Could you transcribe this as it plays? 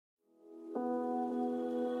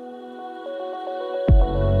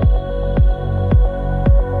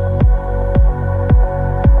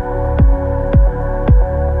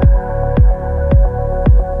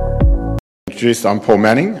introduced, I'm Paul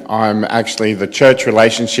Manning. I'm actually the Church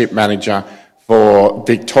Relationship Manager for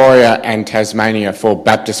Victoria and Tasmania for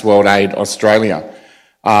Baptist World Aid Australia.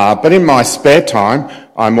 But in my spare time,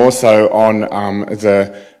 I'm also on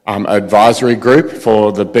the advisory group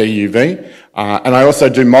for the BUV, and I also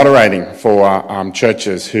do moderating for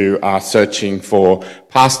churches who are searching for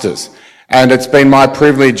pastors. And it's been my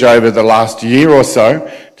privilege over the last year or so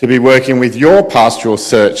to be working with your pastoral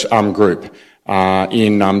search group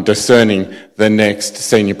in discerning the next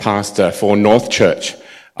senior pastor for North Church.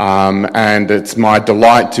 And it's my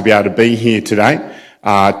delight to be able to be here today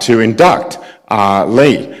to induct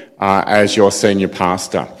Lee as your senior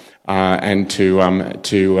pastor and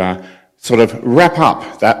to sort of wrap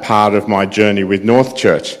up that part of my journey with North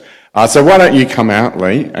Church. So why don't you come out,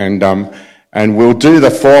 Lee, and we'll do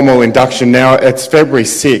the formal induction now. It's February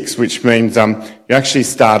 6th, which means you actually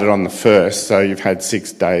started on the 1st, so you've had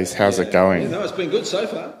 6 days. How's it going? Yeah, no, it's been good so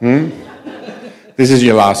far. This is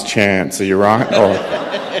your last chance, are you right? Or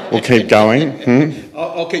we'll keep going?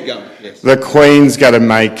 I'll keep going, yes. The Queen's got to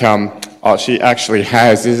make... she actually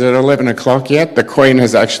has. Is it 11 o'clock yet? The Queen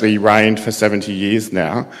has actually reigned for 70 years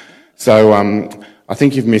now. So I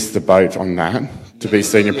think you've missed the boat on that, to be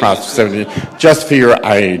senior pastor for 70, just for your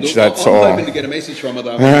age, Look, that's I'm all. hoping to get a message from her,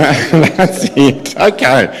 though. That's it.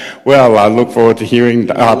 Okay. Well, I look forward to hearing...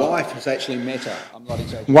 My wife has actually met her. I'm not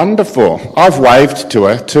exactly... Wonderful. I've waved to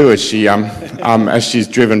her too as she as she's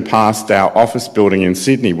driven past our office building in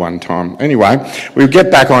Sydney one time. Anyway, we'll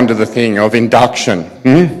get back onto the thing of induction.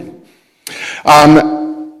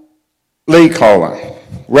 Lee Kohler,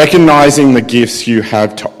 recognising the gifts you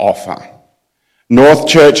have to offer. North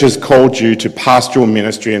Church has called you to pastoral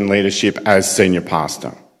ministry and leadership as senior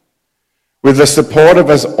pastor. With the support of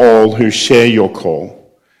us all who share your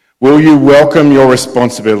call, will you welcome your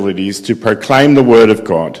responsibilities to proclaim the word of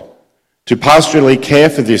God, to pastorally care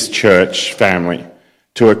for this church family,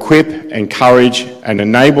 to equip, encourage and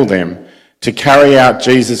enable them to carry out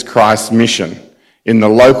Jesus Christ's mission in the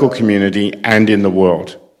local community and in the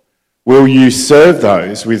world? Will you serve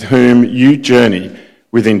those with whom you journey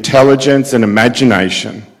with intelligence and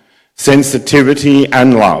imagination, sensitivity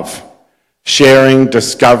and love, sharing,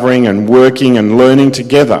 discovering and working and learning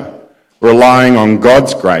together, relying on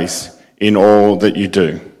God's grace in all that you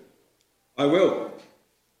do? I will.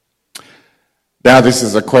 Now this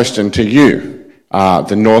is a question to you,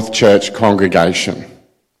 the North Church congregation.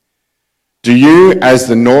 Do you, as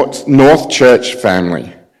the North Church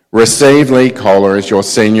family, receive Lee Kohler as your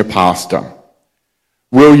senior pastor?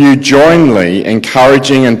 Will you join Lee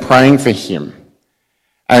encouraging and praying for him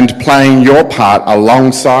and playing your part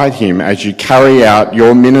alongside him as you carry out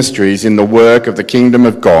your ministries in the work of the kingdom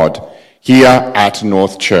of God here at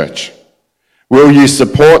North Church? Will you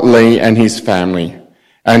support Lee and his family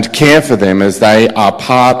and care for them as they are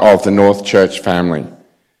part of the North Church family?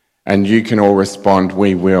 And you can all respond,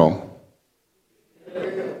 we will.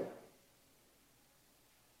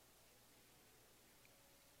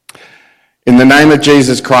 In the name of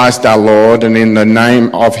Jesus Christ our Lord and in the name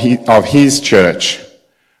of his church,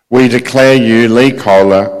 we declare you, Lee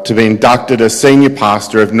Kohler, to be inducted as senior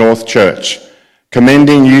pastor of North Church,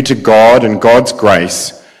 commending you to God and God's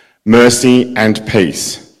grace, mercy and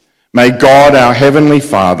peace. May God, our Heavenly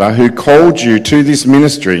Father, who called you to this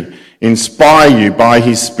ministry, inspire you by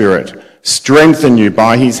his Spirit, strengthen you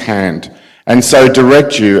by his hand, and so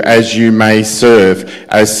direct you as you may serve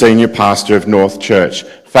as senior pastor of North Church,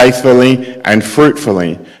 faithfully and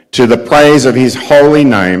fruitfully, to the praise of his holy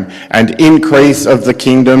name and increase of the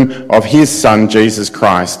kingdom of his Son, Jesus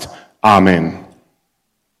Christ. Amen.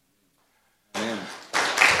 Amen.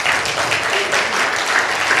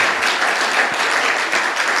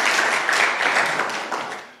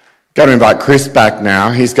 Got to invite Chris back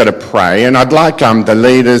now. He's got to pray. And I'd like the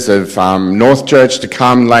leaders of North Church to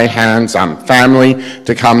come lay hands, family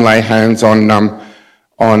to come lay hands on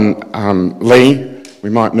Lee. We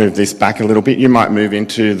might move this back a little bit. You might move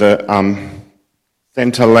into the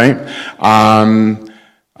centre, Lee.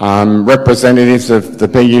 Representatives of the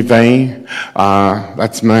BUV,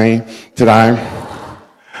 that's me today.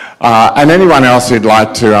 And anyone else who'd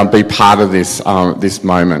like to be part of this this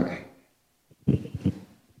moment.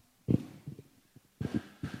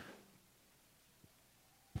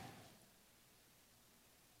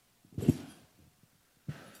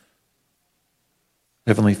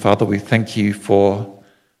 Heavenly Father, we thank you for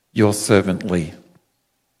your servant Lee.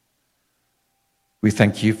 We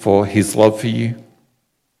thank you for his love for you,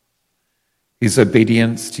 his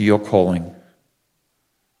obedience to your calling.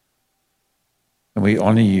 And we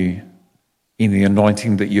honour you in the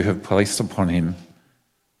anointing that you have placed upon him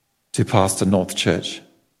to pastor North Church.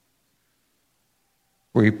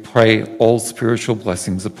 We pray all spiritual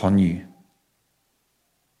blessings upon you.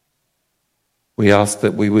 We ask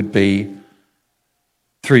that we would be,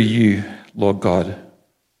 through you, Lord God,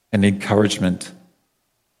 an encouragement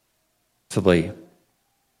to Lee.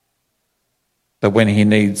 That when he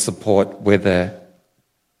needs support, we're there.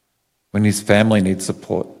 When his family needs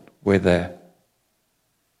support, we're there.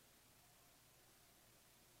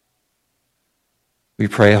 We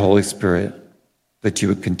pray, Holy Spirit, that you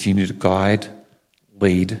would continue to guide,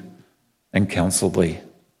 lead, and counsel Lee.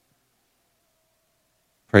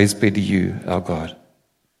 Praise be to you, our God.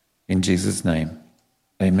 In Jesus' name,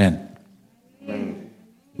 amen.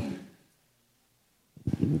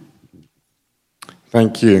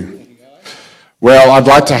 Thank you. Well, I'd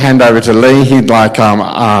like to hand over to Lee. He'd like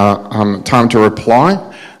time to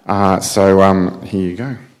reply. So here you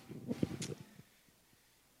go.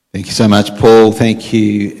 Thank you so much, Paul. Thank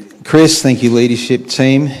you, Chris. Thank you, leadership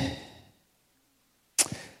team.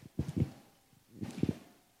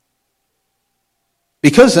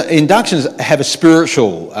 Because inductions have a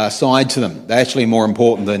spiritual side to them, they're actually more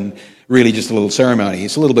important than really just a little ceremony.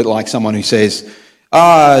 It's a little bit like someone who says,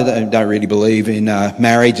 I don't really believe in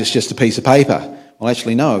marriage, it's just a piece of paper. Well,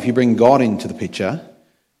 actually, no. If you bring God into the picture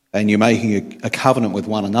and you're making a covenant with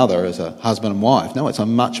one another as a husband and wife, no, it's a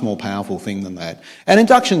much more powerful thing than that. And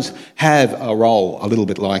inductions have a role a little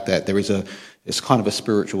bit like that. It's kind of a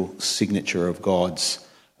spiritual signature of God's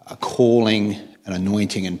calling and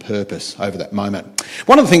anointing and purpose over that moment.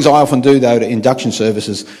 One of the things I often do, though, to induction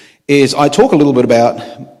services is I talk a little bit about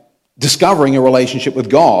discovering a relationship with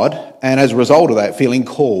God and, as a result of that, feeling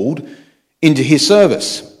called into his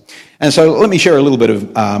service. And so let me share a little bit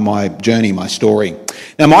of my journey, my story.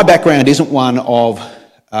 Now, my background isn't one of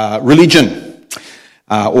religion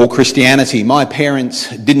or Christianity. My parents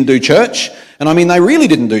didn't do church, and I mean they really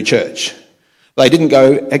didn't do church. They didn't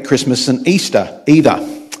go at Christmas and Easter either.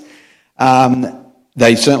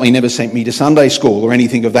 They certainly never sent me to Sunday school or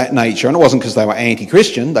anything of that nature, and it wasn't because they were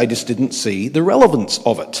anti-Christian. They just didn't see the relevance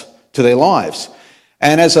of it to their lives.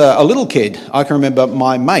 And as a little kid, I can remember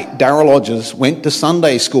my mate, Darryl Odgers, went to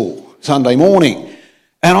Sunday school, Sunday morning,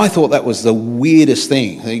 and I thought that was the weirdest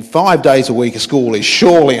thing. I think 5 days a week of school is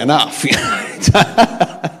surely enough.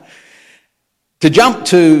 To jump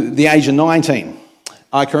to the age of 19,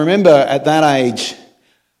 I can remember at that age,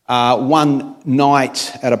 one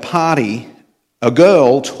night at a party, a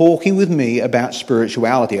girl talking with me about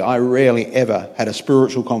spirituality. I rarely ever had a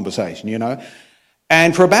spiritual conversation, you know.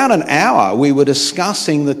 And for about an hour, we were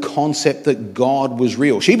discussing the concept that God was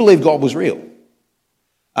real. She believed God was real.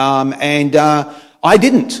 And I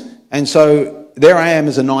didn't. And so there I am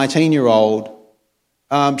as a 19-year-old,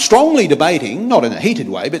 strongly debating, not in a heated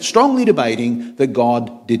way, but strongly debating that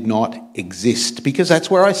God did not exist, because that's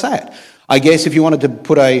where I sat. I guess if you wanted to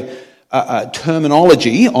put a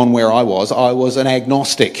terminology on where I was an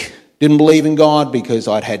agnostic. Didn't believe in God because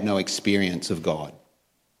I'd had no experience of God.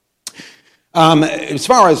 As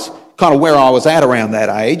far as kind of where I was at around that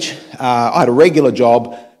age, I had a regular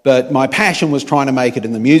job, but my passion was trying to make it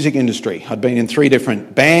in the music industry. I'd been in 3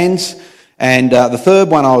 different bands, and the third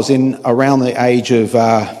one I was in around the age of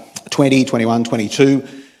 20, 21, 22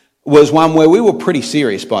 was one where we were pretty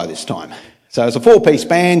serious by this time. So it was a 4-piece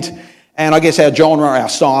band, and I guess our genre, our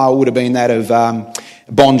style would have been that of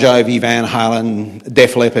Bon Jovi, Van Halen,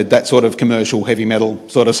 Def Leppard, that sort of commercial heavy metal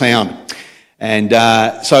sort of sound. And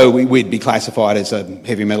so we'd be classified as a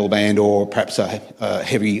heavy metal band or perhaps a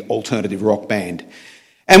heavy alternative rock band.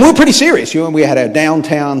 And we were pretty serious. You know, we had our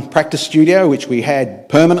downtown practice studio, which we had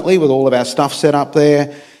permanently with all of our stuff set up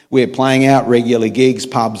there. We were playing out regular gigs,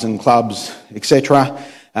 pubs and clubs, etc.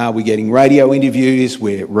 We're getting radio interviews.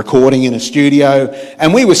 We're recording in a studio.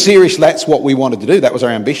 And we were serious. That's what we wanted to do. That was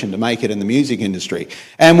our ambition, to make it in the music industry.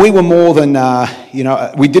 And we were more than,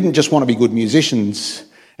 we didn't just want to be good musicians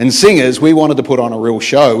and singers. We wanted to put on a real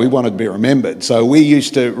show. We wanted to be remembered. So we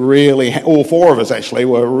used to really, all 4 of us actually,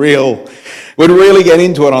 would really get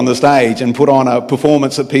into it on the stage and put on a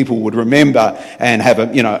performance that people would remember and have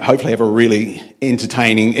hopefully have a really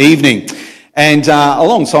entertaining evening. And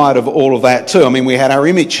alongside of all of that too, I mean, we had our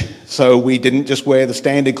image. So we didn't just wear the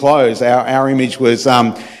standard clothes. Our image was,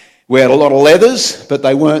 we had a lot of leathers, but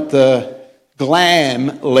they weren't the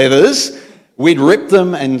glam leathers. We'd rip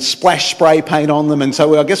them and splash spray paint on them. And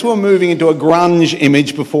so I guess we were moving into a grunge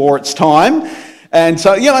image before its time. And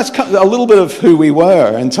so, that's a little bit of who we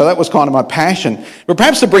were. And so that was kind of my passion. But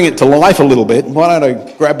perhaps to bring it to life a little bit, why don't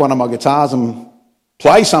I grab one of my guitars and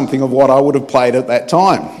play something of what I would have played at that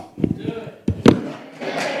time.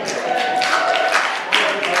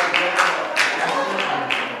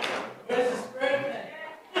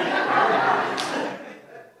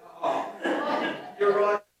 You're right.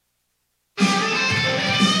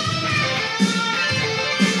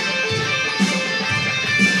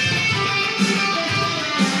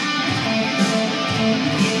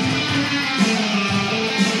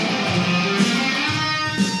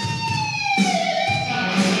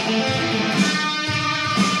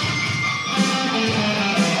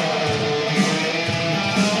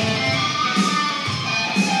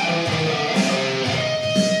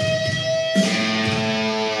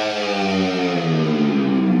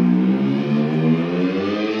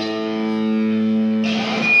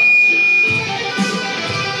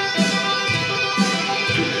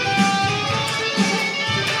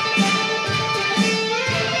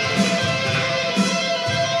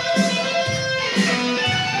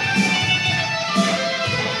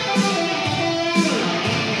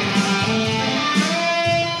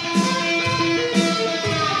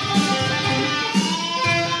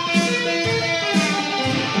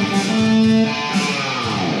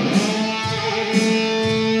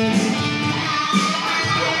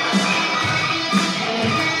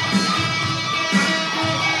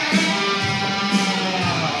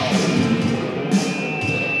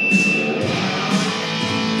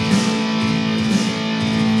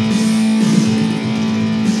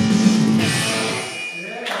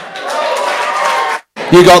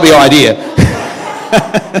 You got the idea.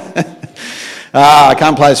 I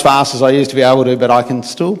can't play as fast as I used to be able to, but I can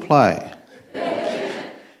still play.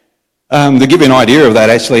 To give you an idea of that,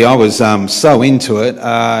 actually, I was so into it.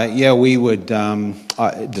 We would,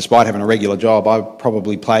 despite having a regular job, I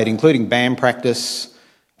probably played, including band practice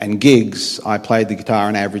and gigs, I played the guitar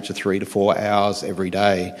an average of 3 to 4 hours every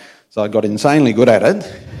day. So I got insanely good at it.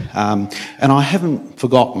 And I haven't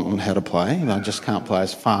forgotten how to play. I just can't play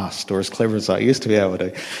as fast or as clever as I used to be able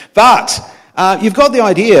to. But you've got the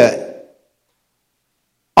idea.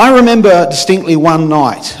 I remember distinctly one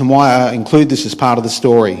night, and why I include this as part of the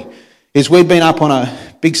story, is we'd been up on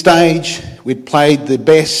a big stage. We'd played the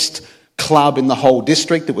best club in the whole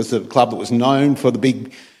district. It was the club that was known for the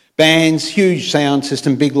big bands, huge sound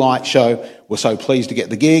system, big light show. We're so pleased to get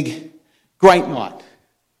the gig. Great night.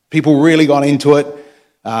 People really got into it.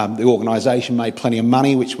 The organisation made plenty of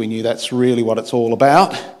money, which we knew that's really what it's all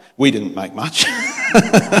about. We didn't make much.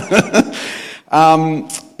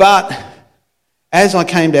 But as I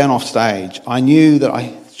came down off stage, I knew that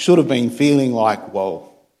I should have been feeling like,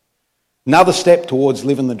 whoa, another step towards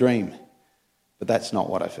living the dream. But that's not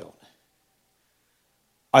what I felt.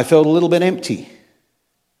 I felt a little bit empty.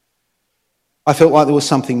 I felt like there was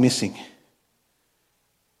something missing.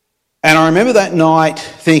 And I remember that night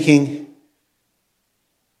thinking,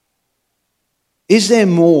 is there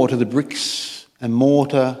more to the bricks and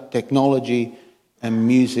mortar, technology and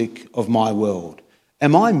music of my world?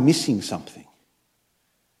 Am I missing something?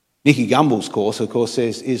 Nicky Gumbel's course, of course,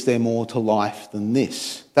 says, is there more to life than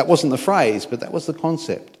this? That wasn't the phrase, but that was the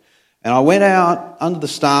concept. And I went out under the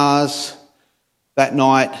stars that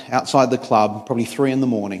night outside the club, probably 3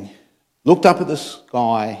 a.m, looked up at the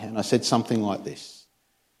sky and I said something like this.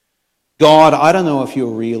 God, I don't know if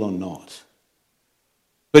you're real or not,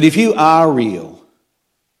 but if you are real,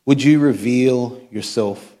 would you reveal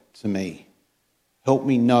yourself to me? Help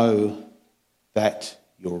me know that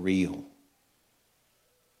you're real.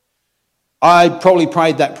 I probably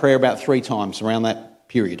prayed that prayer about 3 times around that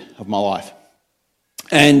period of my life.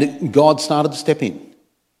 And God started to step in.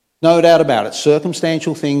 No doubt about it.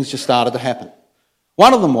 Circumstantial things just started to happen.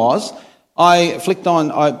 One of them was,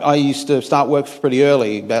 I used to start work pretty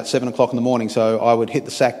early, about 7 o'clock in the morning, so I would hit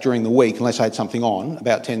the sack during the week unless I had something on,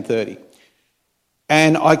 about 10:30.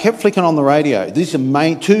 And I kept flicking on the radio. These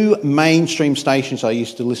are 2 mainstream stations I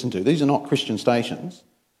used to listen to. These are not Christian stations.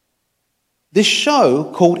 This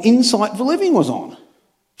show called Insight for Living was on.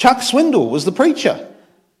 Chuck Swindoll was the preacher.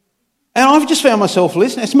 And I've just found myself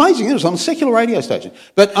listening. It's amazing. It was on a secular radio station.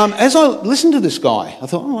 But as I listened to this guy, I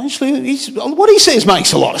thought, actually, what he says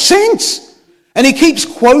makes a lot of sense. And he keeps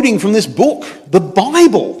quoting from this book, the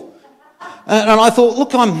Bible. And I thought,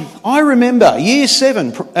 look, I remember year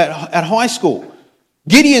 7 at high school,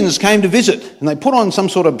 Gideons came to visit and they put on some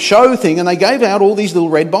sort of show thing and they gave out all these little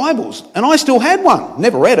red Bibles. And I still had one.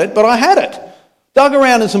 Never read it, but I had it. Dug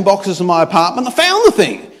around in some boxes in my apartment and I found the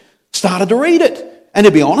thing. Started to read it. And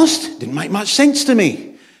to be honest, it didn't make much sense to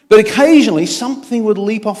me. But occasionally something would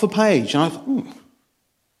leap off a page. And I thought,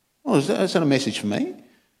 is that a message for me?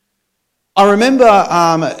 I remember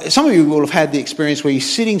some of you will have had the experience where you're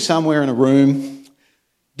sitting somewhere in a room,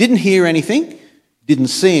 didn't hear anything, didn't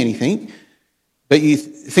see anything, but you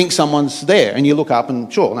think someone's there and you look up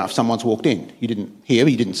and sure enough, someone's walked in. You didn't hear,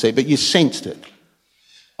 you didn't see, but you sensed it.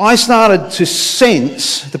 I started to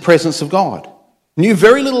sense the presence of God. Knew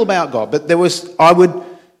very little about God, but I would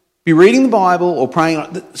be reading the Bible or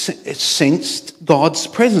praying, sensed God's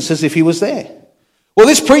presence as if he was there. Well,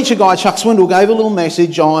 this preacher guy, Chuck Swindoll, gave a little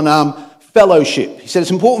message on fellowship. He said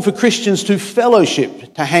it's important for Christians to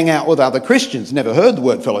fellowship, to hang out with other Christians. Never heard the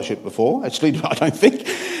word fellowship before, actually, I don't think.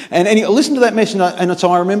 And I listened to that message, and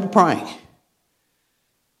so I remember praying.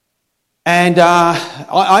 And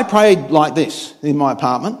I prayed like this in my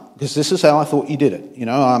apartment, because this is how I thought you did it. You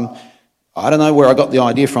know, I don't know where I got the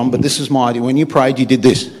idea from, but this is my idea. When you prayed, you did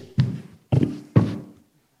this.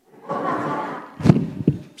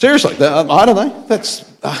 Seriously, I don't know.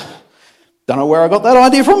 Don't know where I got that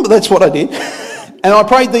idea from, but that's what I did. And I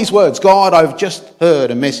prayed these words. God, I've just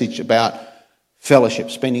heard a message about fellowship,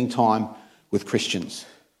 spending time with Christians.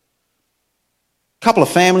 A couple of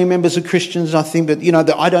family members are Christians, I think, but you know,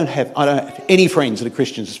 I don't have any friends that are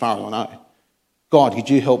Christians as far as I know. God, could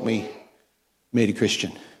you help me meet a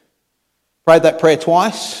Christian? Prayed that prayer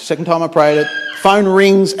twice. Second time I prayed it, phone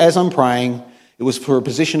rings as I'm praying. It was for a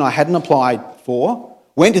position I hadn't applied for.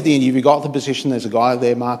 Went to the interview, got the position. There's a guy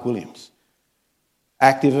there, Mark Williams.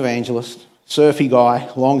 Active evangelist, surfy guy,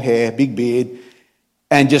 long hair, big beard,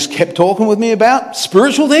 and just kept talking with me about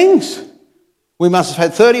spiritual things. We must have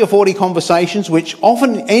had 30 or 40 conversations, which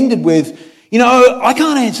often ended with, I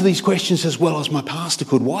can't answer these questions as well as my pastor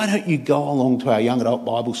could. Why don't you go along to our young adult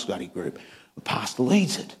Bible study group? The pastor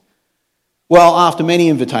leads it. Well, after many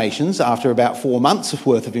invitations, after about 4 months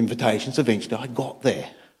worth of invitations, eventually I got there,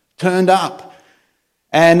 turned up.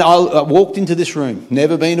 And I walked into this room,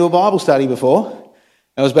 never been to a Bible study before.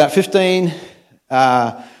 I was about 15,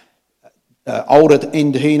 older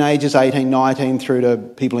in teenagers, 18, 19, through to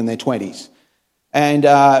people in their 20s. And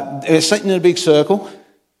they're sitting in a big circle.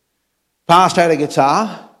 Pastor had a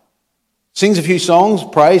guitar, sings a few songs,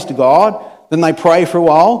 prays to God, then they pray for a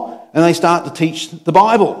while, and they start to teach the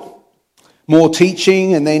Bible. More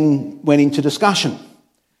teaching, and then went into discussion.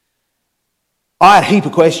 I had a heap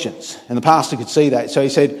of questions, and the pastor could see that, so he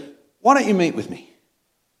said, why don't you meet with me,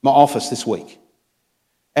 my office this week?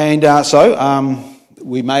 And so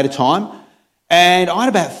we made a time, and I had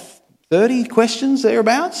about 30 questions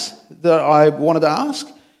thereabouts that I wanted to ask.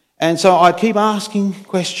 And so I'd keep asking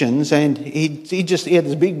questions, and he had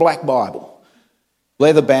this big black Bible,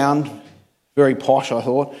 leather bound, very posh, I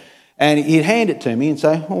thought. And he'd hand it to me and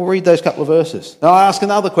say, well, read those couple of verses. Then I'd ask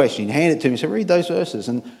another question. He'd hand it to me and say, read those verses.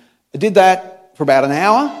 And I did that for about an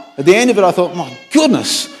hour. At the end of it, I thought, my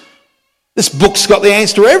goodness, this book's got the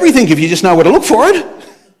answer to everything if you just know where to look for it.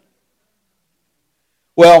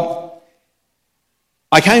 Well,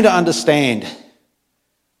 I came to understand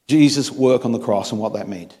Jesus' work on the cross and what that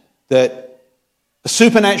meant. That a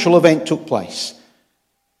supernatural event took place.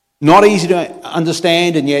 Not easy to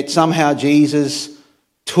understand, and yet somehow Jesus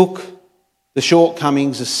took the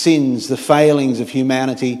shortcomings, the sins, the failings of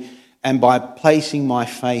humanity, and by placing my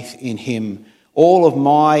faith in him, all of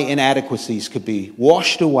my inadequacies could be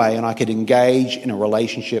washed away and I could engage in a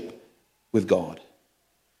relationship with God.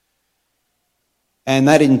 And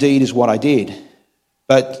that indeed is what I did.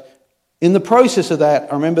 But in the process of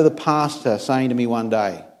that, I remember the pastor saying to me one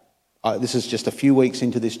day, this is just a few weeks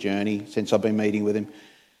into this journey since I've been meeting with him,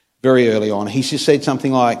 very early on. He just said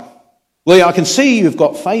something like, Lee, I can see you've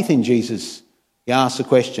got faith in Jesus. He asked the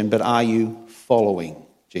question, but are you following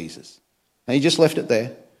Jesus? And he just left it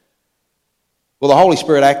there. Well, the Holy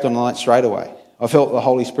Spirit acted on that straight away. I felt the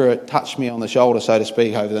Holy Spirit touch me on the shoulder, so to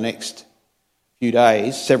speak, over the next few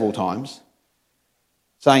days, several times,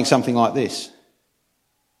 saying something like this: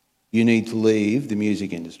 you need to leave the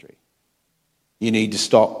music industry. You need to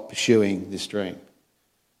stop pursuing this dream.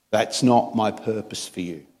 That's not my purpose for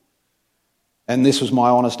you. And this was my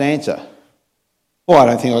honest answer. Well, I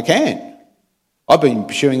don't think I can. I've been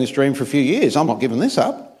pursuing this dream for a few years. I'm not giving this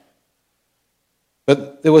up.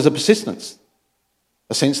 But there was a persistence.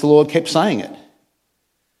 I sensed the Lord kept saying it.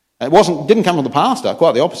 It didn't come from the pastor,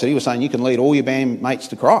 quite the opposite. He was saying you can lead all your bandmates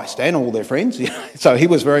to Christ and all their friends. So he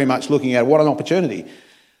was very much looking at what an opportunity.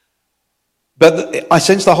 But I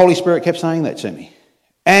sensed the Holy Spirit kept saying that to me.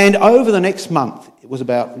 And over the next month, it was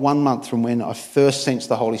about 1 month from when I first sensed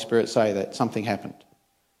the Holy Spirit say that, something happened.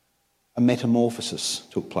 A metamorphosis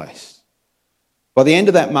took place. By the end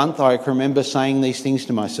of that month, I can remember saying these things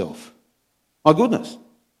to myself. My goodness,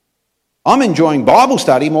 I'm enjoying Bible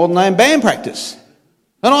study more than I am band practice.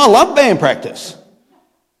 And I love band practice.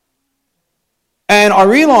 And I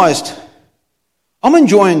realised I'm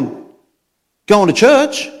enjoying going to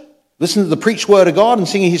church, listening to the preached word of God and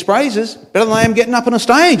singing his praises better than I am getting up on a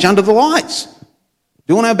stage under the lights,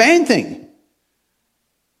 doing our band thing.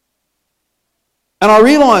 And I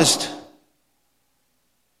realised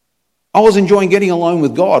I was enjoying getting alone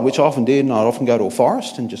with God, which I often did, and I'd often go to a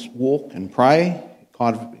forest and just walk and pray,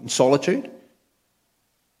 kind of in solitude.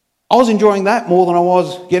 I was enjoying that more than I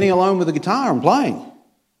was getting alone with the guitar and playing.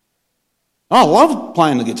 I loved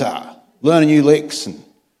playing the guitar, learning new licks, and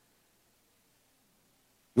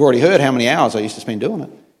you've already heard how many hours I used to spend doing it.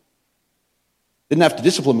 Didn't have to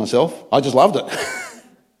discipline myself. I just loved it.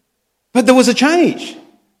 But there was a change.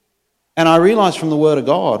 And I realised from the Word of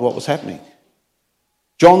God what was happening.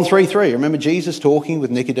 John 3:3, remember Jesus talking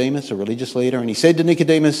with Nicodemus, a religious leader, and he said to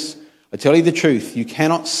Nicodemus, I tell you the truth, you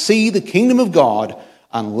cannot see the kingdom of God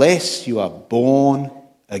unless you are born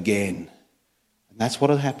again. And that's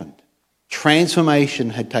what had happened.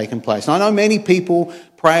 Transformation had taken place. And I know many people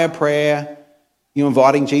pray a prayer,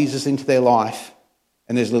 inviting Jesus into their life,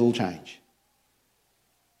 and there's little change.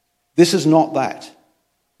 This is not that.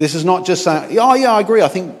 This is not just saying, oh yeah, I agree, I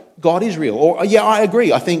think God is real. Or yeah, I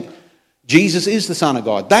agree, I think Jesus is the Son of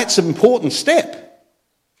God. That's an important step.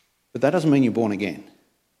 But that doesn't mean you're born again.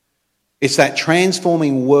 It's that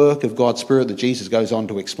transforming work of God's Spirit that Jesus goes on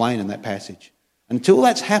to explain in that passage. Until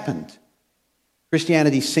that's happened,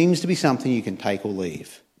 Christianity seems to be something you can take or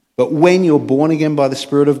leave. But when you're born again by the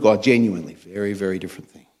Spirit of God, genuinely, very, very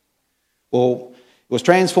different thing. Well, it was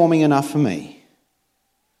transforming enough for me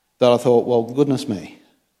that I thought, well, goodness me,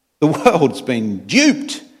 The world's been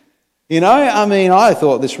duped. I mean, I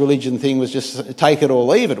thought this religion thing was just take it or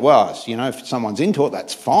leave it. Was, if someone's into it,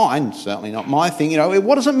 that's fine. Certainly not my thing.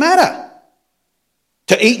 What does it matter?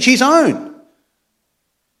 To each his own.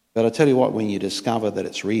 But I tell you what, when you discover that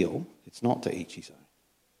it's real, it's not to each his own.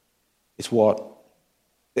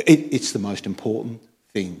 It's the most important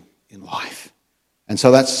thing in life. And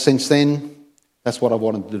so since then, that's what I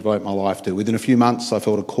wanted to devote my life to. Within a few months, I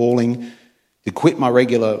felt a calling to quit my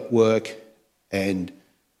regular work and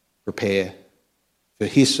prepare for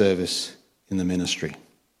his service in the ministry.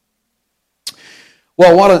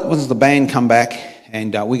 Well, why does the band come back,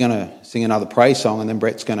 and we're going to sing another praise song, and then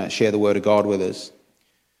Brett's going to share the word of God with us.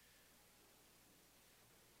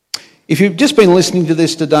 If you've just been listening to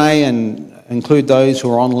this today, and include those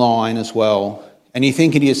who are online as well, and you're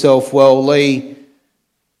thinking to yourself, well, Lee,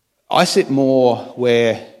 I sit more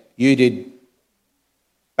where you did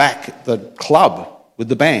back at the club with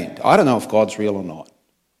the band. I don't know if God's real or not.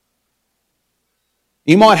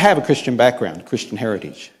 You might have a Christian background, Christian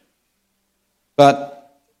heritage,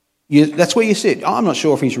 but that's where you sit. I'm not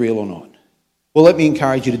sure if he's real or not. Well, let me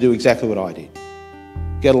encourage you to do exactly what I did.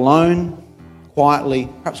 Get alone, quietly,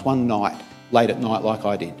 perhaps one night, late at night like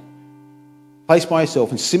I did. Place by yourself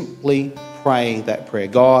and simply pray that prayer.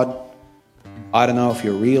 God, I don't know if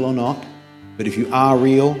you're real or not, but if you are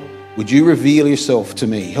real, would you reveal yourself to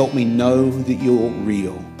me? Help me know that you're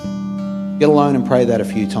real. Get alone and pray that a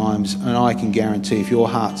few times, and I can guarantee if your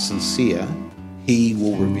heart's sincere, he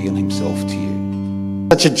will reveal himself to you.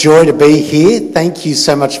 Such a joy to be here. Thank you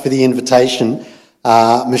so much for the invitation.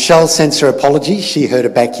 Michelle sends her apologies. She hurt her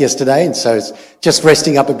back yesterday, and so is just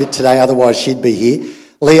resting up a bit today, otherwise she'd be here.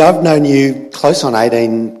 Lee, I've known you close on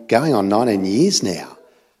 18, going on 19 years now.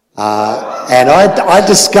 And I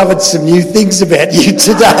discovered some new things about you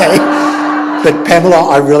today. But Pamela,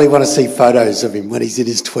 I really want to see photos of him when he's in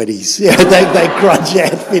his 20s. Yeah, they grunge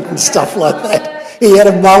outfit and stuff like that. He had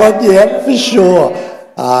a mullet, yeah, for sure.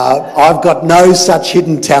 I've got no such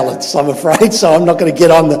hidden talents, I'm afraid, so I'm not going to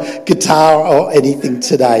get on the guitar or anything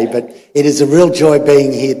today. But it is a real joy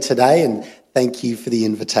being here today, and thank you for the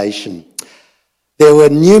invitation. There were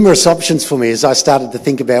numerous options for me as I started to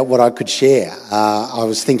think about what I could share. I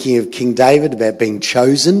was thinking of King David, about being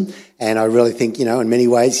chosen, and I really think, in many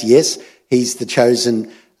ways, yes, he's the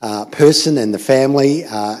chosen person and the family,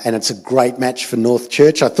 and it's a great match for North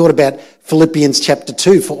Church. I thought about Philippians chapter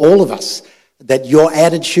 2 for all of us, that your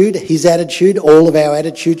attitude, his attitude, all of our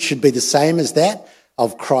attitudes should be the same as that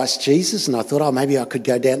of Christ Jesus. And I thought, maybe I could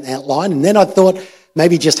go down that line. And then I thought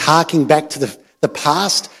maybe just harking back to the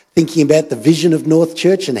past, thinking about the vision of North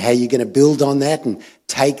Church and how you're going to build on that and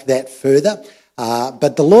take that further.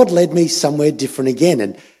 But the Lord led me somewhere different again.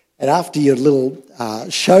 And after your little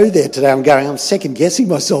show there today, I'm second guessing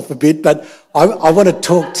myself a bit, but I want to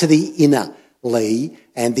talk to the inner Lee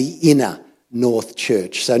and the inner North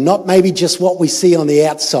Church. So not maybe just what we see on the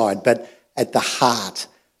outside, but at the heart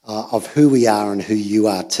of who we are and who you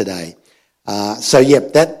are today.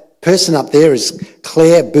 That person up there is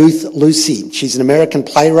Claire Booth Lucy. She's an American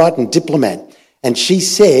playwright and diplomat. And she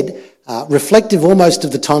said, reflective almost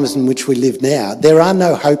of the times in which we live now, there are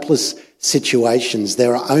no hopeless situations.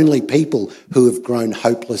 There are only people who have grown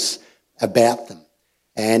hopeless about them.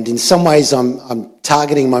 And in some ways, I'm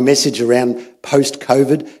targeting my message around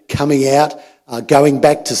post-COVID, coming out, going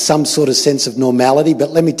back to some sort of sense of normality.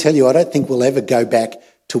 But let me tell you, I don't think we'll ever go back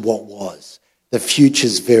to what was. The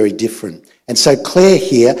future's very different. And so Claire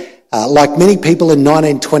here, like many people in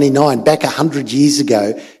 1929, back 100 years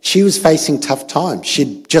ago, she was facing tough times.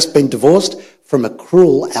 She'd just been divorced from a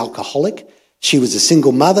cruel alcoholic. She was a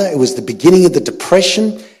single mother. It was the beginning of the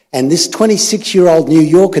Depression. And this 26-year-old New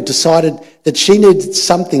Yorker decided that she needed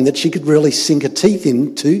something that she could really sink her teeth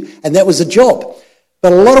into, and that was a job.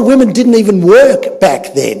 But a lot of women didn't even work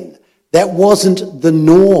back then. That wasn't the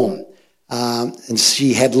norm. And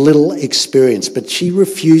she had little experience, but she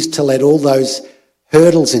refused to let all those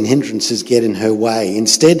hurdles and hindrances get in her way.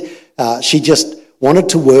 Instead, she just wanted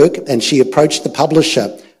to work, and she approached the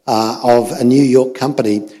publisher of a New York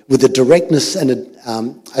company with a directness and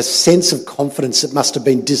a sense of confidence that must have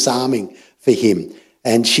been disarming for him.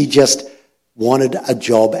 And she just wanted a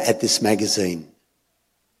job at this magazine.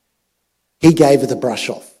 He gave her the brush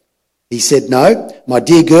off. He said, no, my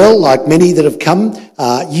dear girl, like many that have come,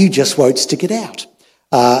 you just won't stick it out.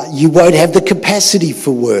 You won't have the capacity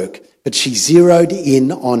for work. But she zeroed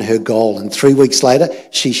in on her goal, and 3 weeks later,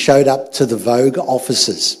 she showed up to the Vogue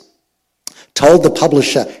offices. Told the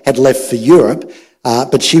publisher had left for Europe,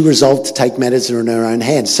 but she resolved to take matters in her own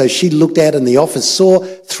hands. So she looked out in the office, saw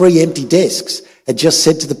 3 empty desks, had just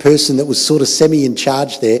said to the person that was sort of semi-in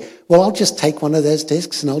charge there, well, I'll just take one of those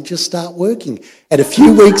desks and I'll just start working. And a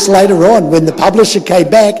few weeks later on, when the publisher came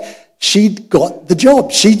back, she'd got the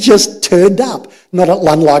job. She just turned up. Not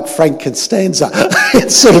unlike Frank Costanza.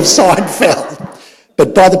 It's sort of Seinfeld.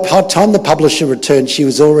 But by the time the publisher returned, she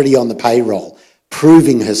was already on the payroll,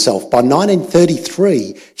 proving herself. By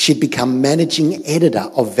 1933, she'd become managing editor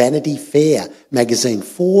of Vanity Fair magazine.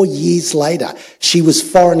 4 years later, she was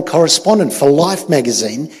foreign correspondent for Life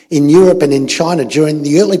magazine in Europe and in China during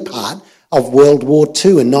the early part of World War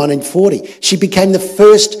II in 1940. She became the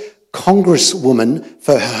first congresswoman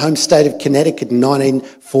for her home state of Connecticut in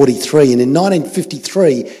 1943. And in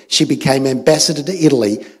 1953, she became ambassador to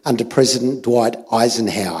Italy under President Dwight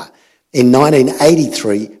Eisenhower. In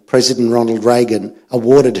 1983, President Ronald Reagan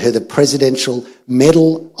awarded her the Presidential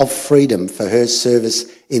Medal of Freedom for her service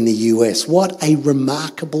in the US. What a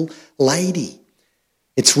remarkable lady.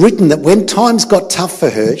 It's written that when times got tough for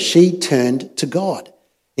her, she turned to God.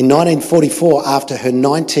 In 1944, after her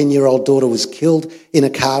 19-year-old daughter was killed in a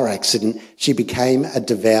car accident, she became a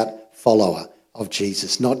devout follower of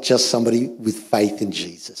Jesus, not just somebody with faith in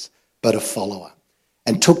Jesus, but a follower,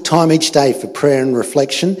 and took time each day for prayer and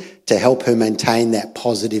reflection to help her maintain that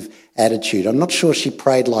positive attitude. I'm not sure she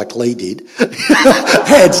prayed like Lee did.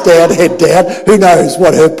 Hands down, head down. Who knows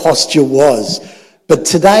what her posture was. But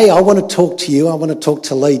today I want to talk to you, I want to talk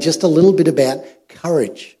to Lee just a little bit about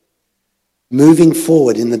courage, moving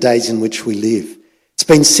forward in the days in which we live. It's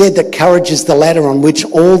been said that courage is the ladder on which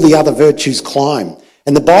all the other virtues climb.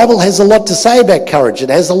 And the Bible has a lot to say about courage. It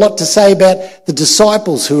has a lot to say about the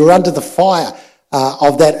disciples who were under the fire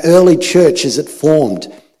of that early church as it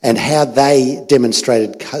formed and how they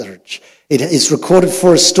demonstrated courage. It is recorded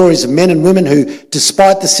for us stories of men and women who,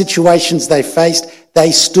 despite the situations they faced,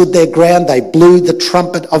 they stood their ground, they blew the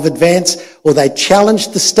trumpet of advance, or they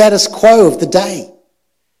challenged the status quo of the day,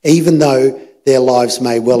 even though their lives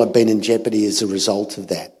may well have been in jeopardy as a result of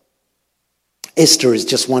that. Esther is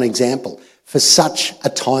just one example. For such a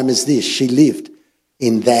time as this, she lived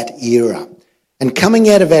in that era. And coming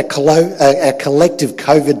out of our collective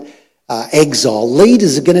COVID exile,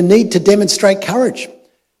 leaders are going to need to demonstrate courage.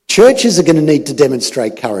 Churches are going to need to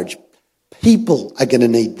demonstrate courage. People are going to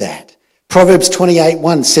need that. Proverbs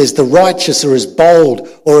 28:1 says, the righteous are as bold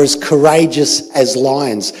or as courageous as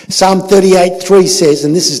lions. Psalm 38:3 says,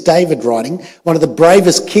 and this is David writing, one of the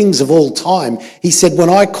bravest kings of all time, he said, when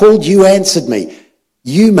I called, you answered me.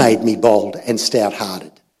 You made me bold and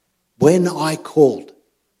stout-hearted. When I called.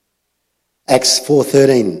 Acts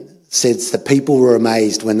 4:13 says the people were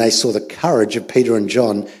amazed when they saw the courage of Peter and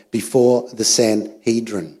John before the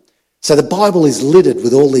Sanhedrin. So the Bible is littered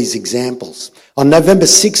with all these examples. On November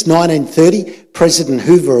 6, 1930, President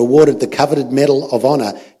Hoover awarded the coveted Medal of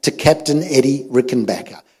Honour to Captain Eddie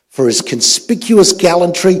Rickenbacker for his conspicuous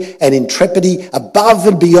gallantry and intrepidity above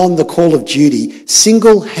and beyond the call of duty,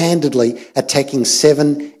 single-handedly attacking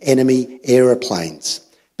 7 enemy aeroplanes.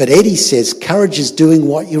 But Eddie says courage is doing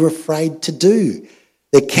what you're afraid to do.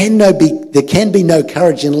 There can be no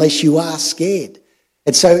courage unless you are scared.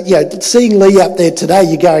 And so, seeing Lee up there today,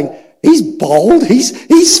 you're going, he's bold,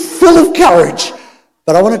 he's full of courage.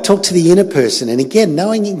 But I want to talk to the inner person. And again,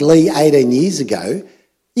 knowing Lee 18 years ago,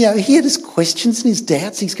 he had his questions and his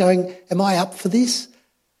doubts. He's going, am I up for this?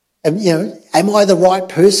 Am I the right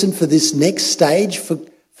person for this next stage for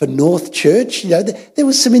North Church? There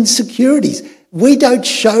were some insecurities. We don't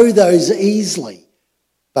show those easily,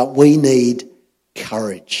 but we need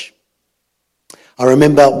courage. I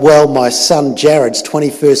remember well my son Jared's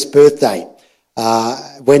 21st birthday.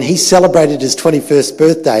 When he celebrated his 21st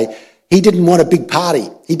birthday, he didn't want a big party.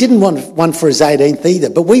 He didn't want one for his 18th either.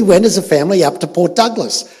 But we went as a family up to Port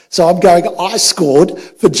Douglas. So I'm going, I scored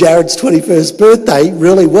for Jared's 21st birthday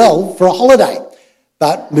really well for a holiday.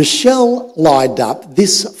 But Michelle lined up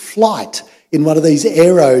this flight in one of these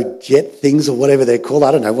aerojet things or whatever they're called.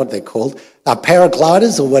 I don't know what they're called.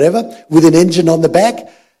 Paragliders or whatever with an engine on the back.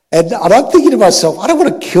 And I'm thinking to myself, I don't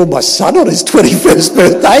want to kill my son on his 21st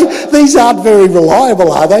birthday. These aren't very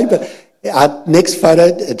reliable, are they? But next photo,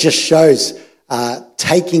 it just shows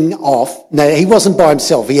taking off. No, he wasn't by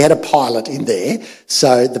himself. He had a pilot in there.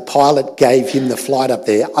 So the pilot gave him the flight up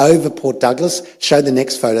there over Port Douglas. Show the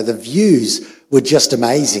next photo. The views were just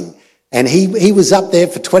amazing. And he was up there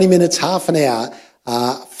for 20 minutes, half an hour,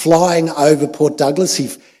 flying over Port Douglas.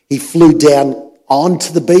 He flew down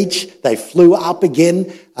onto the beach. They flew up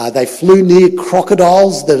again. They flew near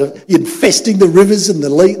crocodiles that are infesting the rivers and the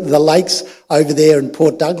lakes over there in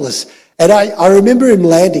Port Douglas. And I remember him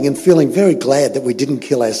landing and feeling very glad that we didn't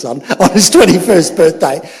kill our son on his 21st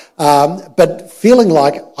birthday, but feeling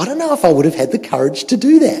like, I don't know if I would have had the courage to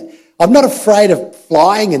do that. I'm not afraid of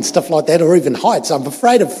flying and stuff like that, or even heights. I'm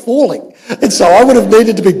afraid of falling. And so I would have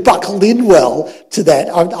needed to be buckled in well to that.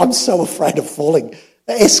 I'm so afraid of falling.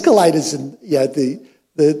 The escalators and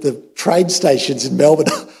the train stations in Melbourne,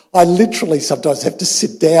 I literally sometimes have to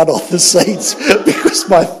sit down on the seats because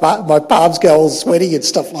my palms go all sweaty and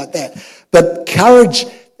stuff like that. But courage,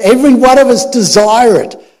 every one of us desire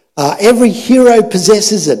it. Every hero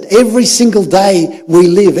possesses it. Every single day we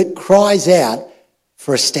live, it cries out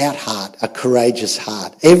for a stout heart, a courageous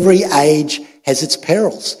heart. Every age has its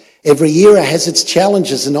perils. Every era has its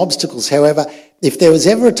challenges and obstacles. However, if there was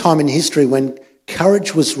ever a time in history when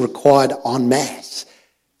courage was required en masse,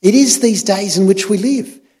 it is these days in which we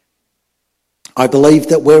live. I believe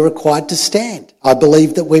that we're required to stand. I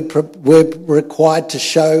believe that we're required to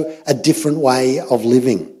show a different way of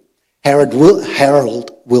living. Harold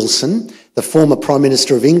Wilson, the former Prime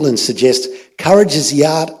Minister of England, suggests courage is the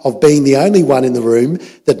art of being the only one in the room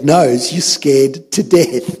that knows you're scared to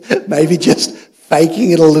death. Maybe just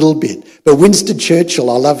faking it a little bit. But Winston Churchill,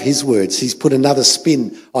 I love his words. He's put another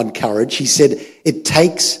spin on courage. He said,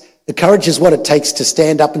 courage is what it takes to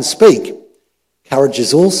stand up and speak. Courage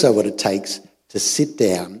is also what it takes to sit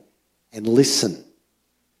down and listen.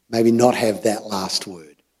 Maybe not have that last word.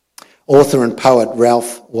 Author and poet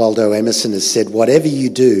Ralph Waldo Emerson has said, whatever you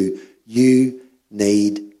do, you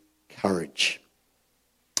need courage.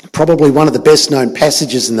 Probably one of the best known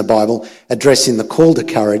passages in the Bible addressing the call to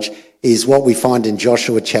courage is what we find in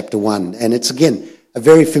Joshua chapter 1. And it's, again, a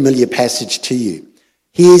very familiar passage to you.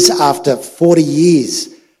 Here's after 40 years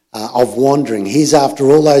of wandering. Here's after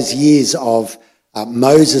all those years of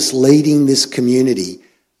Moses leading this community,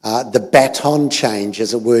 the baton change,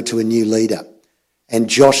 as it were, to a new leader. And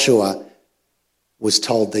Joshua was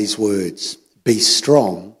told these words, be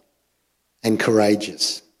strong and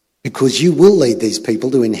courageous, because you will lead these people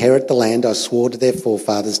to inherit the land I swore to their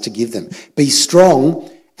forefathers to give them. Be strong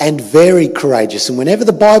and very courageous. And whenever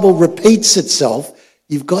the Bible repeats itself,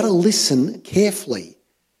 you've got to listen carefully.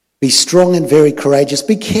 Be strong and very courageous.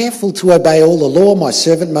 Be careful to obey all the law my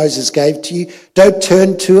servant Moses gave to you. Don't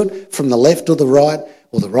turn to it from the left or the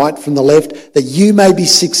right from the left, that you may be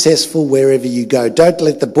successful wherever you go. Don't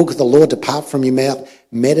let the book of the law depart from your mouth.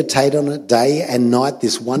 Meditate on it day and night,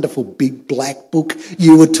 this wonderful big black book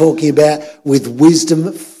you were talking about, with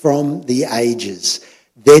wisdom from the ages.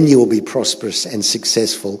 Then you will be prosperous and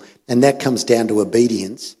successful. And that comes down to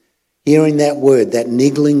obedience. Hearing that word, that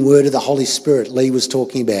niggling word of the Holy Spirit Lee was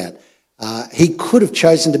talking about. He could have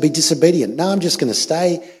chosen to be disobedient. No, I'm just going to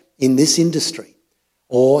stay in this industry.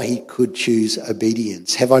 Or he could choose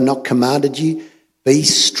obedience. Have I not commanded you? Be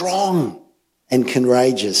strong and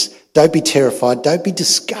courageous. Don't be terrified. Don't be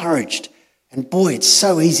discouraged. And boy, it's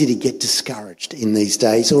so easy to get discouraged in these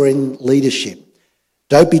days, or in leadership.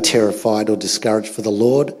 Don't be terrified or discouraged, for the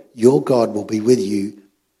Lord, your God, will be with you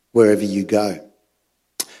wherever you go.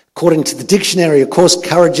 According to the dictionary, of course,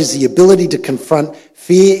 courage is the ability to confront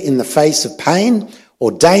fear in the face of pain,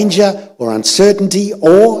 or danger, or uncertainty,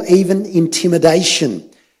 or even intimidation.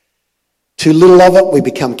 Too little of it, we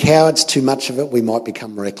become cowards. Too much of it, we might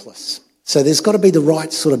become reckless. So there's got to be the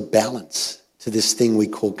right sort of balance to this thing we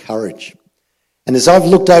call courage. And as I've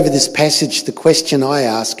looked over this passage, the question I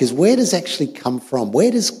ask is, where does it actually come from? Where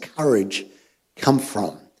does courage come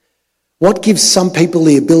from? What gives some people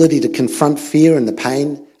the ability to confront fear and the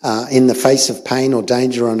pain in the face of pain or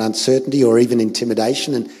danger or uncertainty or even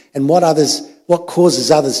intimidation? And what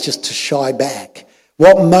causes others just to shy back?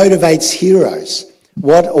 What motivates heroes?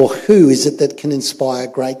 What or who is it that can inspire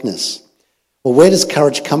greatness? Well, where does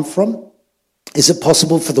courage come from? Is it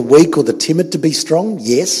possible for the weak or the timid to be strong?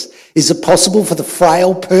 Yes. Is it possible for the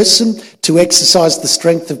frail person to exercise the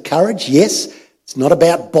strength of courage? Yes. It's not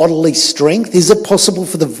about bodily strength. Is it possible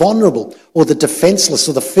for the vulnerable or the defenceless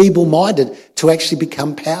or the feeble-minded to actually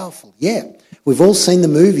become powerful? Yeah. We've all seen the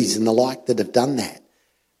movies and the like that have done that.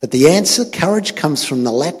 But the answer, courage, comes from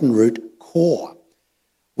the Latin root cor,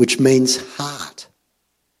 which means heart.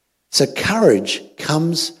 So courage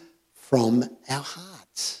comes from our hearts.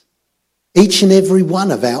 Each and every one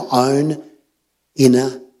of our own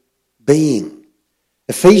inner being.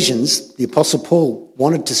 Ephesians, the Apostle Paul,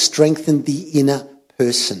 wanted to strengthen the inner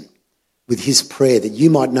person with his prayer that you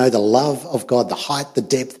might know the love of God, the height, the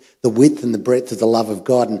depth, the width and the breadth of the love of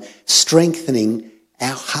God, and strengthening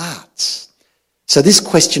our hearts. So this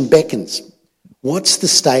question beckons, what's the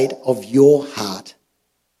state of your heart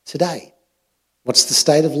today? What's the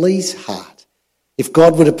state of Lee's heart? If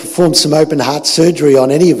God were to perform some open heart surgery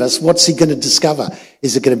on any of us, what's he going to discover?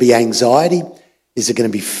 Is it going to be anxiety? Is it going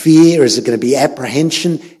to be fear? Is it going to be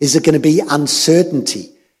apprehension? Is it going to be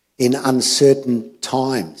uncertainty in uncertain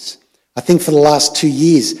times? I think for the last 2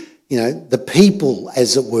 years, the people,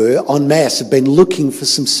 as it were, en masse have been looking for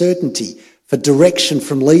some certainty, for direction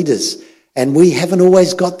from leaders. And we haven't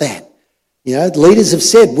always got that. Leaders have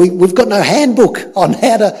said, we've got no handbook on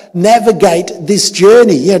how to navigate this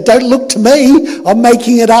journey. Don't look to me. I'm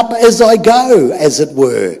making it up as I go, as it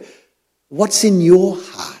were. What's in your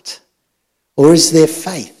heart? Or is there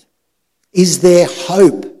faith? Is there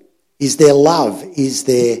hope? Is there love? Is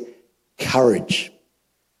there courage?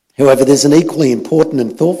 However, there's an equally important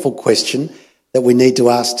and thoughtful question that we need to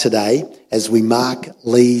ask today as we mark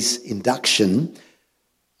Lee's induction.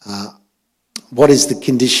 What is the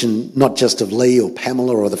condition not just of Lee or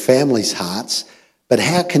Pamela or the family's hearts, but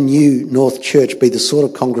how can you, North Church, be the sort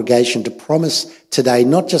of congregation to promise today,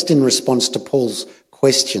 not just in response to Paul's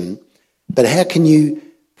question, but how can you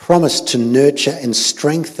promise to nurture and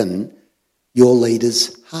strengthen your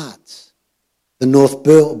leaders' hearts? The North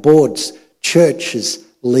Board's church's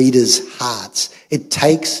leaders' hearts. It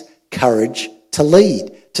takes courage to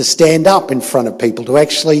lead, to stand up in front of people, to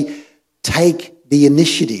actually take the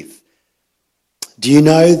initiative. Do you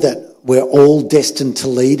know that we're all destined to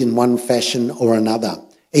lead in one fashion or another?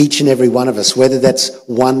 Each and every one of us, whether that's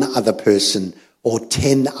one other person or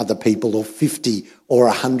 10 other people or 50 or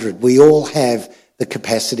 100, we all have the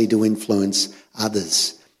capacity to influence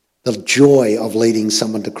others. The joy of leading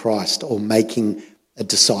someone to Christ or making a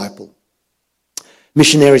disciple.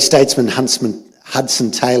 Missionary statesman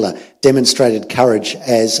Hudson Taylor demonstrated courage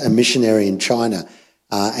as a missionary in China,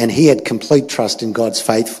 and he had complete trust in God's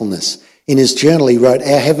faithfulness. In his journal, he wrote,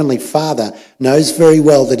 "Our Heavenly Father knows very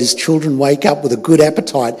well that his children wake up with a good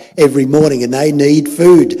appetite every morning and they need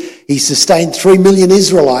food. He sustained 3 million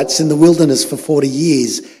Israelites in the wilderness for 40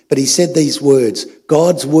 years, but he said these words,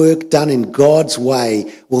 God's work done in God's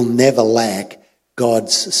way will never lack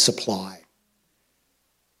God's supply."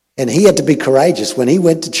 And he had to be courageous. When he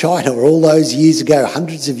went to China all those years ago,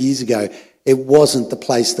 hundreds of years ago, it wasn't the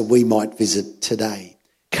place that we might visit today.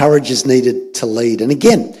 Courage is needed to lead. And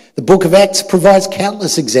again, the book of Acts provides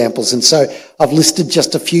countless examples. And so I've listed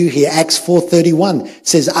just a few here. Acts 4:31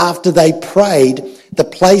 says, after they prayed, the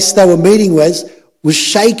place they were meeting was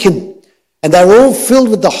shaken. And they were all filled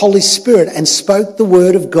with the Holy Spirit and spoke the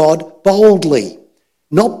word of God boldly,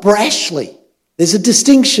 not brashly. There's a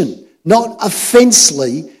distinction, not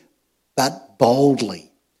offensively, but boldly.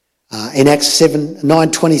 In Acts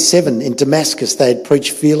 9:27 in Damascus, they had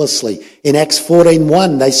preached fearlessly. In Acts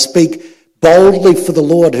 14:1, they speak boldly for the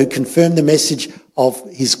Lord, who confirmed the message of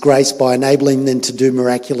his grace by enabling them to do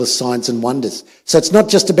miraculous signs and wonders. So it's not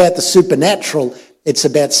just about the supernatural, it's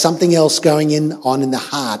about something else going on in the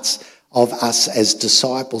hearts of us as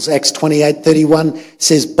disciples. Acts 28:31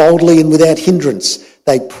 says, boldly and without hindrance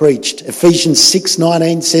they preached. Ephesians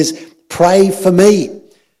 6:19 says, pray for me,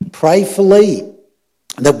 pray for Lee,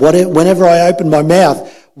 that whenever I open my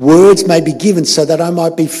mouth, words may be given so that I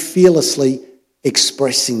might be fearlessly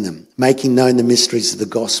expressing them, making known the mysteries of the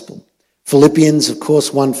gospel. Philippians, of course,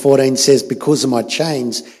 1:14 says, because of my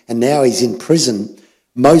chains, and now he's in prison,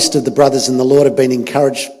 most of the brothers in the Lord have been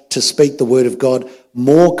encouraged to speak the word of God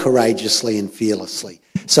more courageously and fearlessly.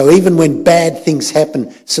 So even when bad things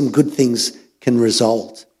happen, some good things can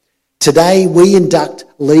result. Today we induct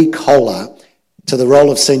Lee Kohler to the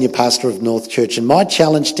role of Senior Pastor of North Church. And my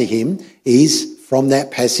challenge to him is from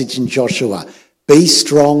that passage in Joshua. Be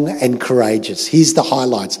strong and courageous. Here's the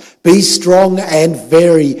highlights. Be strong and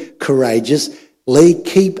very courageous. Lee,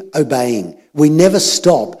 keep obeying. We never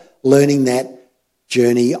stop learning that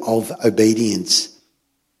journey of obedience.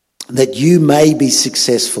 That you may be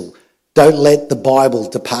successful. Don't let the Bible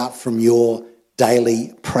depart from your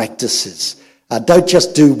daily practices. Don't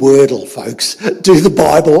just do Wordle, folks. Do the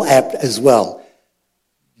Bible app as well.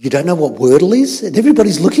 You don't know what Wordle is? And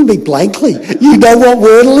everybody's looking at me blankly. You know what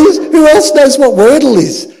Wordle is? Who else knows what Wordle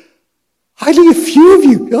is? Only a few of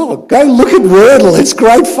you. Oh, go look at Wordle. It's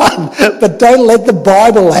great fun. But don't let the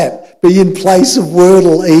Bible app be in place of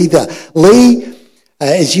Wordle either. Lee,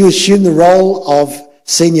 as you assume the role of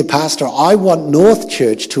senior pastor, I want North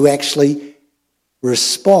Church to actually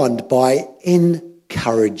respond by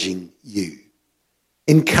encouraging you.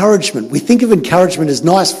 Encouragement. We think of encouragement as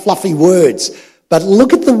nice, fluffy words. But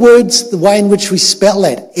look at the words, the way in which we spell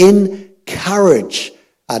that. Encourage.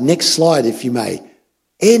 Next slide, if you may.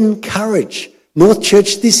 Encourage. North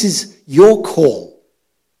Church, this is your call.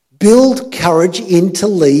 Build courage into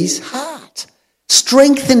Lee's heart.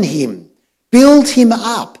 Strengthen him. Build him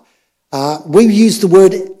up. We use the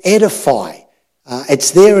word edify.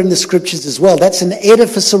 It's there in the scriptures as well. That's an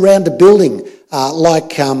edifice around a building,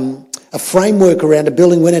 like a framework around a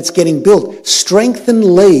building when it's getting built.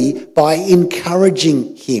 Strengthen Lee by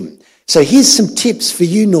encouraging him. So here's some tips for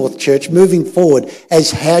you, North Church, moving forward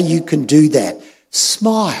as how you can do that.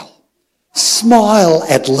 Smile. Smile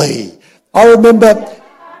at Lee. I remember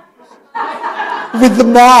with the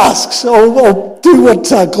masks, or do what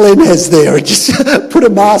Glenn has there and just put a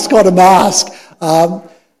mask on a mask.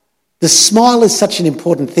 The smile is such an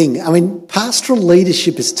important thing. I mean, pastoral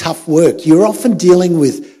leadership is tough work. You're often dealing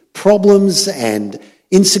with problems and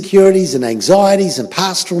insecurities and anxieties and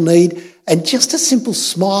pastoral need, and just a simple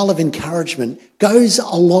smile of encouragement goes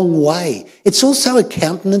a long way. It's also a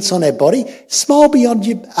countenance on our body. Smile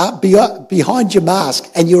behind your mask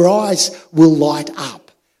and your eyes will light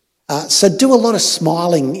up. So do a lot of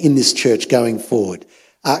smiling in this church going forward.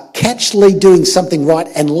 Catch Lee doing something right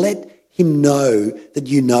and let him know that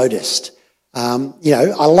you noticed. I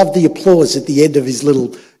love the applause at the end of his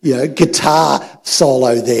little, guitar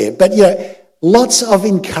solo there. But, lots of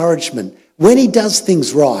encouragement. When he does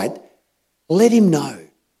things right, let him know.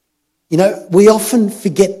 We often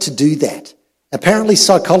forget to do that. Apparently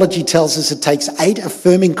psychology tells us it takes 8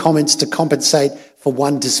 affirming comments to compensate for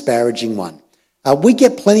 1 disparaging one. We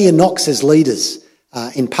get plenty of knocks as leaders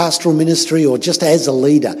in pastoral ministry or just as a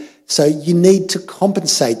leader. So you need to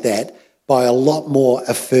compensate that by a lot more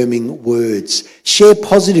affirming words. Share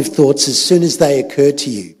positive thoughts as soon as they occur to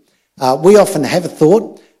you. We often have a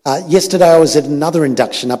thought. Yesterday I was at another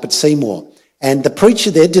induction up at Seymour, and the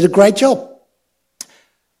preacher there did a great job.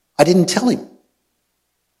 I didn't tell him.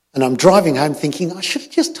 And I'm driving home thinking, I should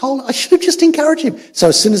have just encouraged him. So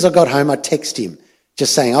as soon as I got home, I texted him,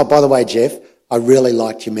 just saying, oh, by the way, Jeff, I really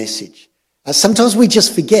liked your message. Sometimes we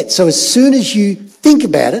just forget. So as soon as you think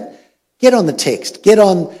about it, get on the text, get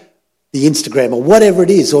on the Instagram or whatever it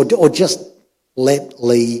is, or just let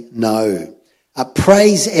Lee know.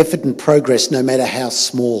 Praise effort and progress, no matter how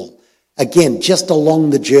small. Again, just along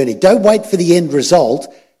the journey. Don't wait for the end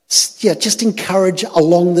result. Just encourage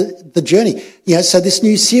along the journey. So this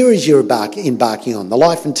new series you're embarking on, The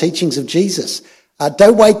Life and Teachings of Jesus.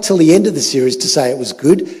 Don't wait till the end of the series to say it was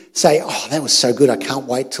good. Say, oh, that was so good, I can't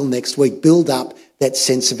wait till next week. Build up that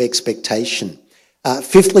sense of expectation.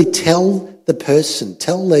 Fifthly, tell the person,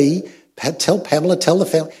 tell Lee, tell Pamela, tell the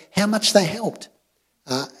family how much they helped.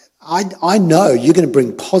 I know you're going to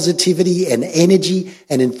bring positivity and energy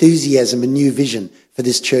and enthusiasm and new vision for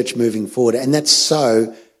this church moving forward, and that's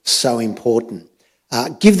so important.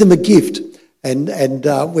 Give them a gift. And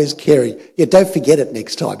where's Kerry? Yeah, don't forget it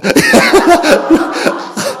next time.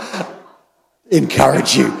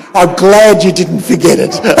 Encourage you. I'm glad you didn't forget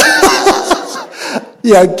it.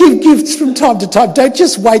 Give gifts from time to time. Don't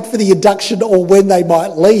just wait for the induction or when they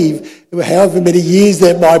might leave, however many years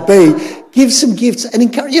that might be. Give some gifts and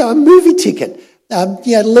encourage, a movie ticket.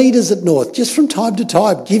 Leaders at North, just from time to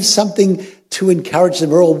time, give something to encourage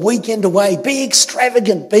them, or a weekend away. Be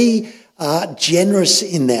extravagant. Be generous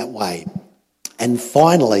in that way. And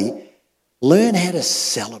finally, learn how to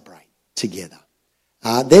celebrate together.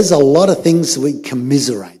 There's a lot of things that we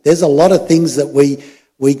commiserate. There's a lot of things that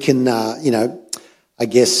we can, I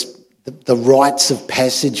guess the rites of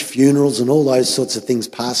passage, funerals and all those sorts of things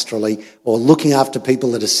pastorally, or looking after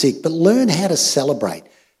people that are sick. But learn how to celebrate.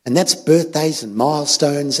 And that's birthdays and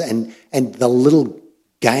milestones and the little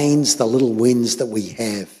gains, the little wins that we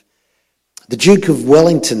have. The Duke of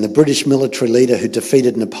Wellington, the British military leader who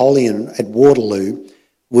defeated Napoleon at Waterloo,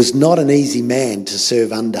 was not an easy man to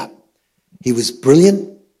serve under. He was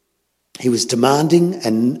brilliant, he was demanding,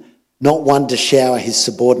 and not one to shower his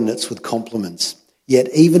subordinates with compliments. Yet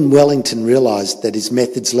even Wellington realised that his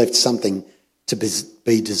methods left something to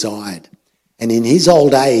be desired. And in his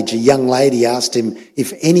old age, a young lady asked him,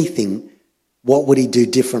 if anything, what would he do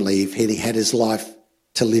differently if he had his life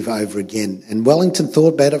to live over again? And Wellington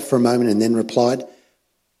thought about it for a moment and then replied,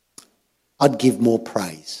 I'd give more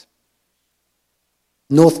praise.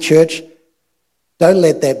 North Church, don't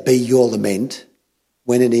let that be your lament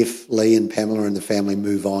when and if Lee and Pamela and the family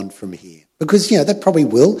move on from here. Because, they probably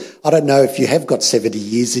will. I don't know if you have got 70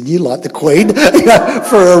 years in you like the Queen for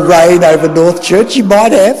a reign over North Church. You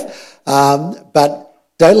might have. But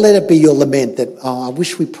don't let it be your lament that, I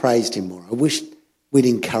wish we praised him more. I wish we'd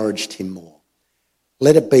encouraged him more.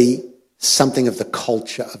 Let it be something of the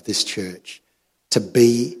culture of this church to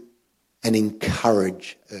be an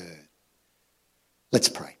encourager. Let's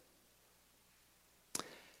pray.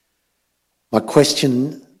 My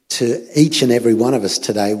question to each and every one of us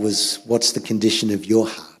today was, what's the condition of your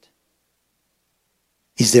heart?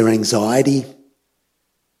 Is there anxiety?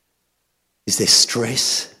 Is there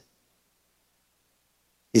stress?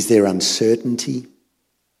 Is there uncertainty?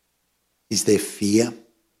 Is there fear?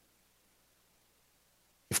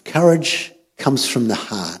 If courage comes from the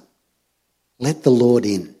heart, let the Lord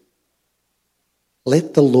in.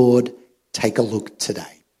 let the Lord take a look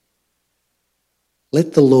today.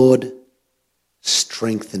 Let the Lord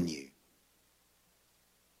strengthen you.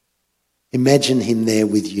 Imagine him there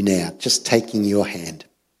with you now, just taking your hand.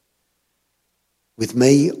 With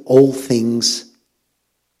me, all things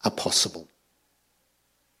are possible.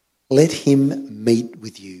 Let him meet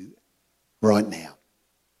with you right now.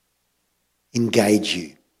 Engage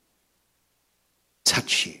you.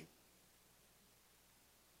 Touch you.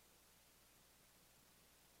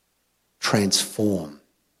 Transform.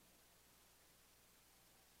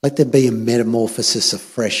 Let there be a metamorphosis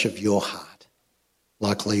afresh of your heart,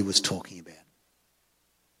 like Lee was talking about.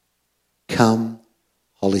 Come,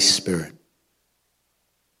 Holy Spirit,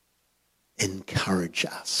 encourage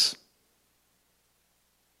us.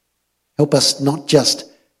 Help us not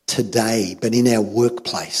just today, but in our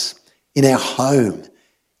workplace, in our home,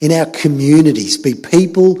 in our communities. Be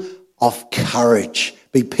people of courage.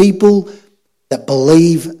 Be people that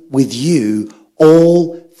believe with you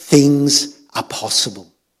all things are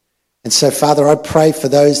possible. And so, Father, I pray for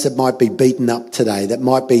those that might be beaten up today, that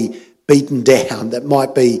might be beaten down, that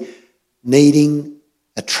might be needing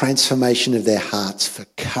a transformation of their hearts for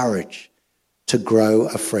courage to grow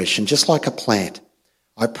afresh. And just like a plant,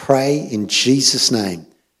 I pray in Jesus' name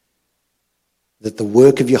that the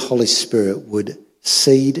work of your Holy Spirit would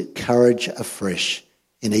seed courage afresh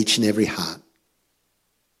in each and every heart.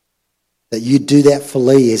 That you do that for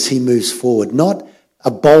Lee as he moves forward, not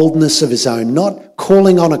a boldness of his own, not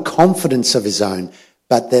calling on a confidence of his own,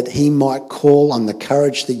 but that he might call on the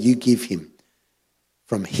courage that you give him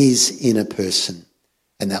from his inner person.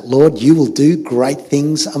 And that, Lord, you will do great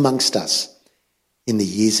things amongst us in the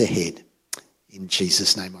years ahead. In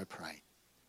Jesus' name I pray.